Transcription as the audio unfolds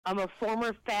I'm a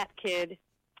former fat kid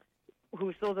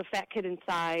who still is a fat kid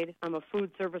inside. I'm a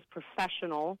food service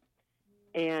professional.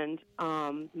 And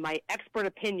my expert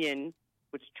opinion,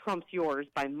 which trumps yours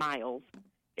by miles,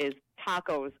 is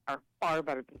tacos are far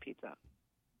better than pizza.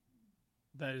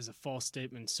 That is a false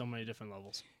statement on so many different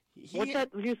levels. What's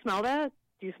that? Do you smell that?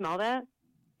 Do you smell that?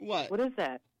 What? What is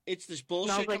that? It's this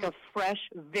bullshit. Smells like a fresh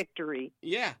victory.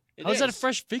 Yeah, How's that a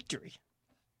fresh victory?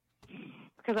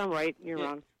 Because I'm right, you're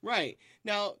wrong. Right.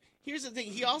 Now, here's the thing.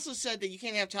 He also said that you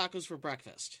can't have tacos for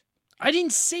breakfast. I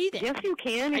didn't say that. Yes, you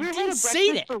can. I You ever didn't had a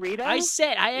say that. breakfast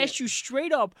burrito? I asked you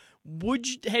straight up,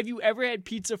 have you ever had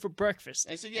pizza for breakfast?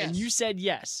 I said yes. And you said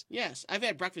yes. Yes, I've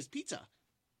had breakfast pizza.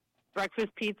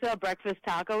 Breakfast pizza, breakfast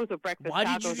tacos, or breakfast Why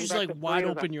tacos did you and just like breakfast wide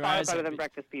burritos open are your far eyes? better at than me?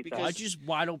 breakfast pizza. Why'd you just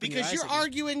wide open your eyes? Because you're at me?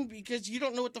 arguing because you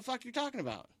don't know what the fuck you're talking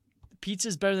about.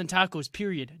 Pizza's better than tacos,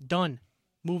 period. Done.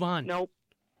 Move on. Nope.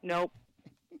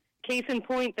 Case in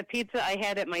point, the pizza I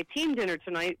had at my team dinner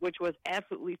tonight, which was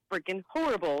absolutely freaking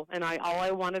horrible, and all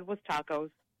I wanted was tacos.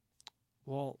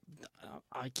 Well,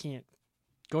 I can't.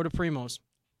 Go to Primo's.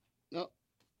 No.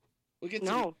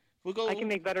 We'll go. I can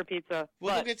make better pizza,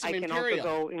 We'll but go get some I can Imperial.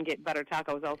 also go and get better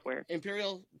tacos elsewhere.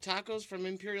 Imperial tacos from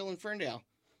Imperial in Ferndale.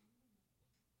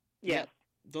 Yes. Yeah,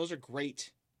 those are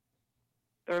great.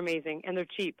 They're amazing, and they're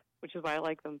cheap, which is why I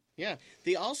like them. Yeah.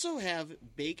 They also have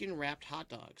bacon-wrapped hot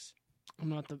dogs. I'm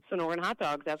not the Sonoran hot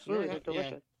dogs, absolutely. They're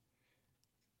delicious.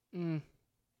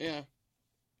 Yeah.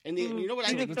 And you know what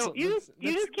I think? You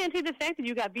just can't see the fact that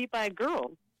you got beat by a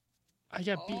girl. I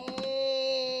got beat. Oh!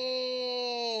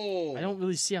 I don't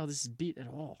really see how this is beat at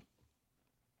all.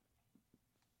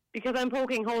 Because I'm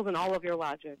poking holes in all of your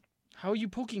logic. How are you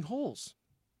poking holes?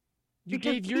 You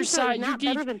Because gave your pizza is side. not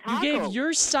better than You gave taco.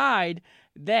 your side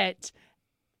that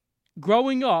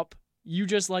growing up you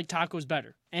just like tacos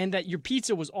better, and that your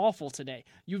pizza was awful today.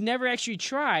 You've never actually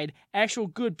tried actual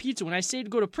good pizza. When I say to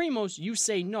go to Primo's, you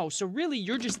say no. So really,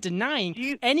 you're just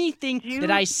denying anything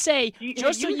that I say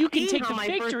just so you can take the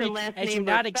victory and you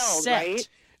not accept. Right?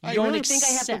 You don't really think I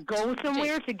have to accept. go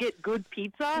somewhere to get good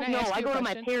pizza? No, I go to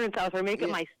my parents' house or make it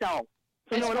myself.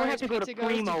 So no, I don't have to go to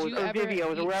Primo's or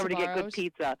Vivio's or wherever to get good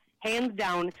pizza. Hands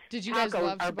down, Did you guys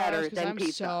love tacos are Sbarro's? better 'Cause than I'm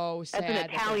pizza. so sad That's an that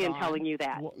they're Italian gone. telling you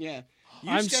that. Yeah.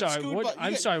 I'm sorry.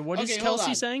 What is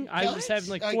Kelsey saying? I was having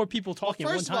like 4 people talking at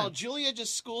one time. First of all, Julia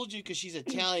just schooled you because she's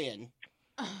Italian,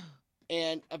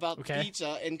 and about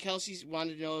pizza. And Kelsey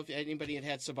wanted to know if anybody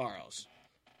had Sbarro's.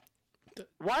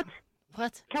 What?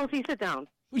 What? Kelsey, sit down.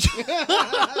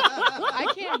 I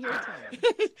can't hear Tony.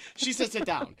 She said, "Sit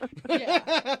down."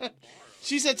 Yeah.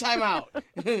 She said, "Time out."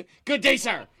 Good day,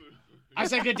 sir. I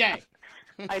said, "Good day."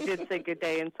 I did say good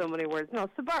day in so many words. No,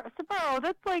 Sbarro,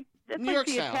 that's like New York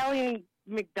the style. Italian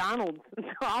McDonald's. It's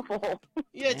awful.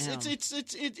 Yeah, it's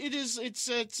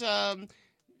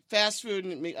fast food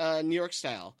in New York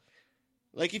style.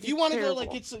 Like if you want to go,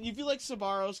 like if you like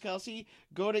Sbarro's, Kelsey,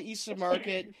 go to Eastern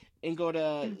Market and go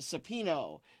to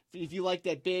Sapino. If you like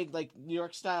that big like New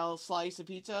York style slice of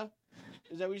pizza,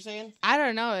 is that what you're saying? I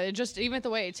don't know. It just even the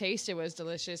way it tasted was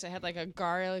delicious. It had like a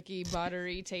garlicky,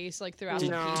 buttery taste like throughout the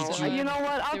pizza. You know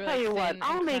what? I'll tell you what.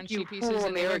 I'll make you full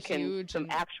American some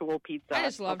and actual pizza. I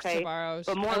just love Sbarro's.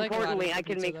 But more I like importantly, I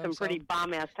can pizza, make some pretty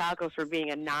bomb-ass tacos for being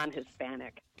a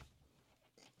non-Hispanic.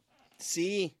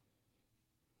 See?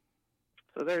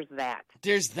 So there's that.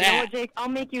 There's that. You know what, Jake? I'll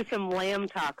make you some lamb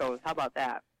tacos. How about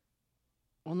that?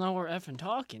 Well, now we're effing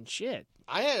talking. Shit.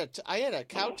 I had a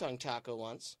cow tongue taco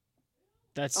once.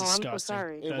 That's disgusting. disgusting. I'm so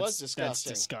sorry. It was disgusting. That's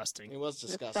disgusting. It was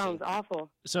disgusting. That sounds awful.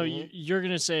 So you're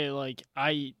gonna say like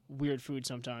I eat weird food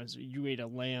sometimes. You ate a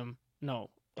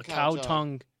cow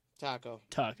tongue taco.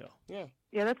 Yeah.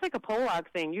 Yeah, that's like a Pollock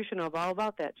thing. You should know all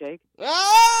about that, Jake.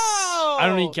 Oh! I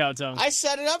don't eat cow tongue. I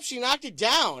set it up. She knocked it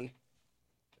down.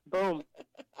 Boom.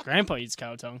 Grandpa eats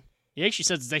cow tongue. He actually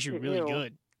says it's actually really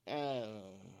good. He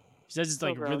says it's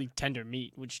like gross. really tender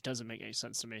meat, which doesn't make any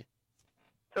sense to me.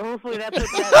 So hopefully that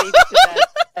puts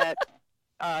that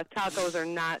tacos are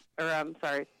not, or I'm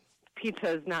sorry,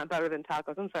 pizza is not better than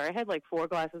tacos. I'm sorry, I had like 4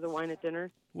 glasses of wine at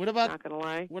dinner. What about? Not gonna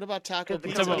lie. What about taco What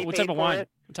pizza? What type of wine?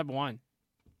 What type of wine?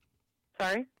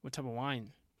 Sorry? What type of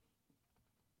wine?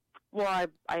 Well,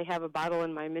 I have a bottle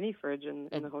in my mini fridge in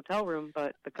the hotel room,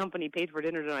 but the company paid for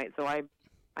dinner tonight, so I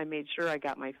made sure I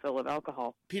got my fill of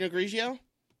alcohol. Pinot Grigio?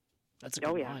 That's a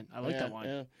good wine. I like that wine.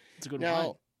 Yeah. It's a good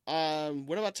wine. Now,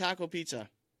 what about taco pizza?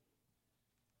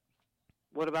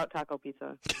 What about taco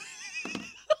pizza?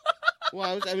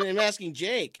 Well, I'm asking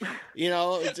Jake. You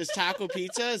know, is taco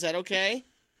pizza, is that okay?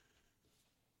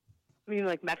 I mean,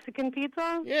 like Mexican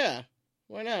pizza? Yeah.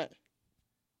 Why not?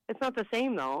 It's not the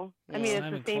same, though. I mean,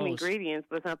 it's the same ingredients,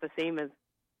 but it's not the same as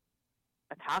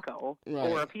a taco Right.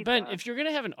 or a pizza. Ben, if you're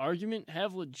gonna have an argument,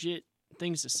 have legit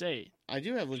things to say. I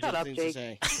do have legit Shut up, things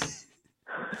Jake. to say.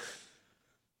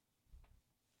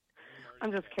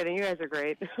 I'm just kidding. You guys are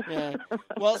great. Yeah.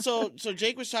 Well, so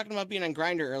Jake was talking about being on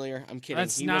Grindr earlier. I'm kidding.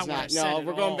 That's he not was what I not. said No, at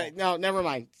we're going all. back. No, never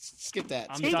mind. Skip that.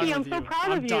 I'm Jakey, done with I'm so you. proud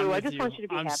I'm of done you. I with just want you to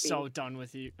be I'm happy. so done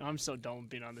with you. I'm so done with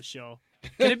being on the show.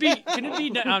 Can it be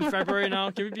on February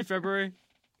now? Can it be February?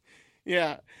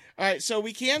 Yeah. All right. So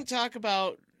we can talk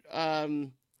about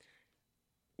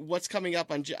what's coming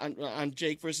up on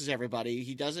Jake versus everybody.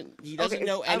 He doesn't Okay,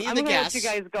 know any I'm of the gonna guests. let you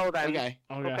guys go then. Okay.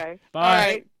 Okay. Bye. All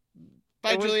right.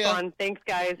 Bye, It was Julia. fun. Thanks,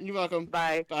 guys. You're welcome.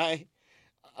 Bye. Bye.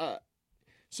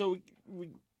 So we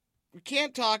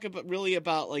can't talk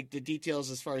about like the details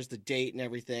as far as the date and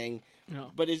everything. No.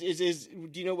 But do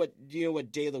you know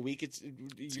what day of the week it's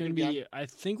Gonna be. I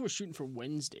think we're shooting for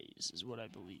Wednesdays, is what I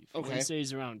believe. Okay.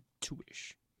 Wednesdays around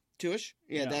 2ish. 2ish?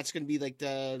 Yeah, Yeah. that's gonna be like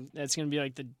the. That's gonna be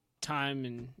like the time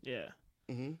and yeah.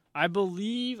 Mm-hmm. I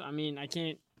believe. I mean, I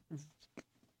can't.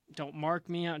 Don't mark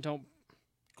me out. Don't.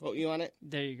 Quote you on it.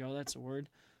 There you go. That's a word.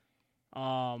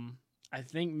 I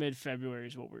think mid-February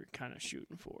is what we're kind of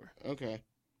shooting for, Okay.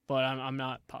 but I'm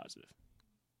not positive.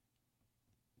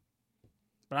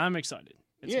 But I'm excited.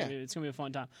 It's Yeah. it's gonna be a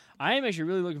fun time. I am actually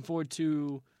really looking forward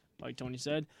to, like Tony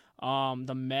said,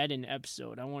 the Madden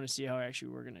episode. I want to see how actually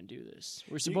we're gonna do this.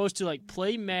 We're supposed to like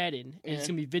play Madden, and it's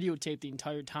Yeah. gonna be videotaped the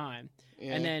entire time,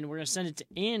 Yeah. and then we're gonna send it to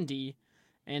Andy.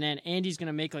 And then Andy's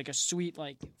gonna make like a sweet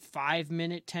like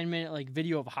 5-minute, 10-minute like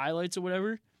video of highlights or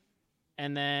whatever,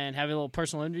 and then have a little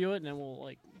personal interview it, and then we'll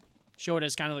like show it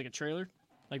as kind of like a trailer,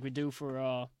 like we do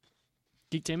for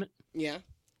Geektainment. Yeah.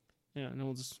 Yeah, and then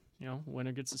we'll just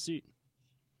winner gets a seat.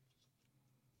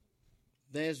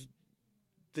 That's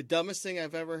the dumbest thing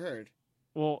I've ever heard.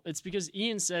 Well, it's because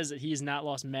Ian says that he has not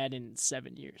lost Madden in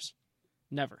 7 years,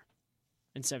 never,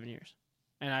 in 7 years,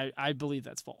 and I believe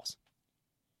that's false.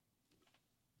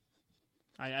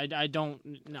 I don't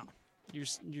no, you're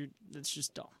that's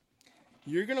just dumb.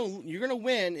 You're gonna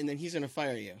win, and then he's gonna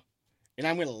fire you, and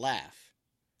I'm gonna laugh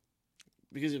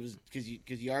because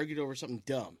you argued over something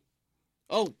dumb.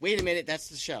 Oh, wait a minute, that's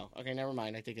the show. Okay, never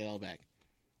mind. I take it all back.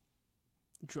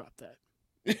 Drop that.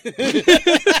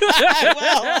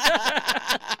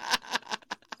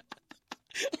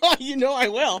 Oh, you know I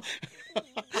will.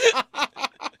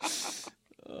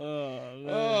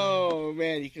 Oh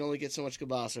man, you can only get so much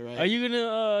kielbasa, right? Are you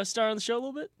gonna star on the show a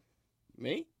little bit?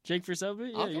 Me? Jake versus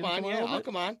everybody? I'll come on. Yeah, I'll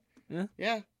come on. Yeah?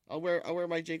 Yeah. I'll wear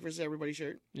my Jake versus everybody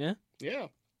shirt. Yeah? Yeah.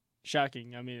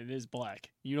 Shocking. I mean, it is black.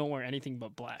 You don't wear anything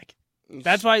but black.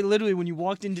 That's why literally when you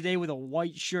walked in today with a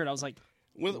white shirt, I was like,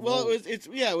 well,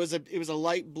 it was a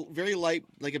light, very light,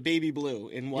 like a baby blue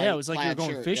in white. yeah, it was like you were plaid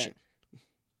going shirt. fishing.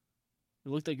 It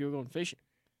looked like you were going fishing.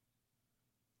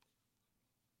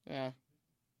 Yeah.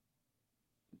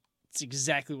 It's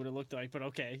exactly what it looked like, but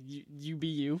okay, you be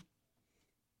you.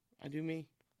 I do me.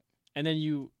 And then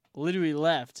you literally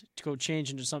left to go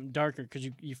change into something darker because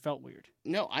you felt weird.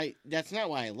 No, that's not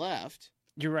why I left.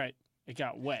 You're right. It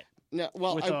got wet No,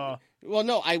 well, with a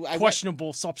I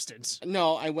questionable substance.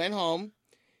 I went home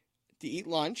to eat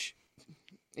lunch,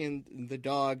 and the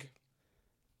dog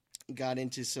got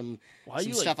into some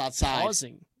stuff outside.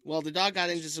 Pausing? Well, the dog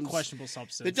got into some Questionable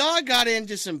substance. The dog got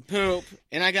into some poop,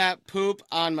 and I got poop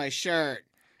on my shirt.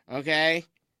 Okay?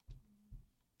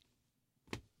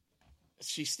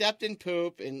 She stepped in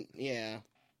poop, and yeah.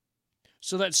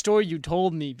 So that story you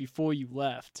told me before you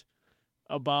left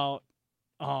about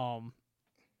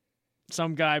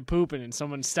some guy pooping and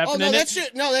someone stepping in that's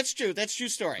it. true. No, that's true. That's true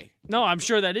story. No, I'm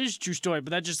sure that is a true story,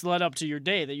 but that just led up to your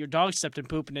day that your dog stepped in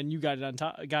poop and then you got it on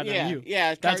top, on you.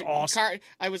 Yeah, That's awesome.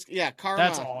 Karma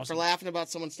That's awesome. for laughing about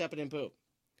someone stepping in poop.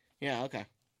 Yeah, okay.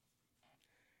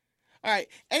 All right.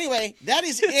 Anyway, that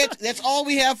is it. That's all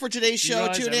we have for today's show.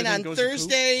 realize Tune in everything on goes to poop?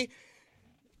 Thursday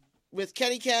with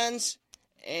Kenny Kens,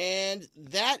 and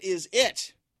that is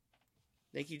it.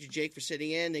 Thank you to Jake for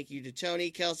sitting in. Thank you to Tony,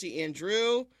 Kelsey, and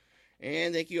Drew.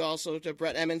 And thank you also to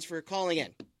Brett Emmons for calling in.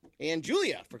 And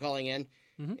Julia for calling in.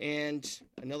 Mm-hmm. And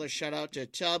another shout out to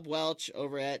Tub Welch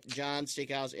over at John's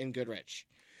Steakhouse in Goodrich.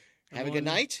 Have a good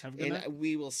night. Have a good night.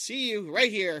 We will see you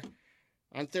right here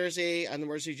on Thursday on the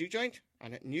Emergency Juke Joint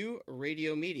on New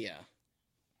Radio Media.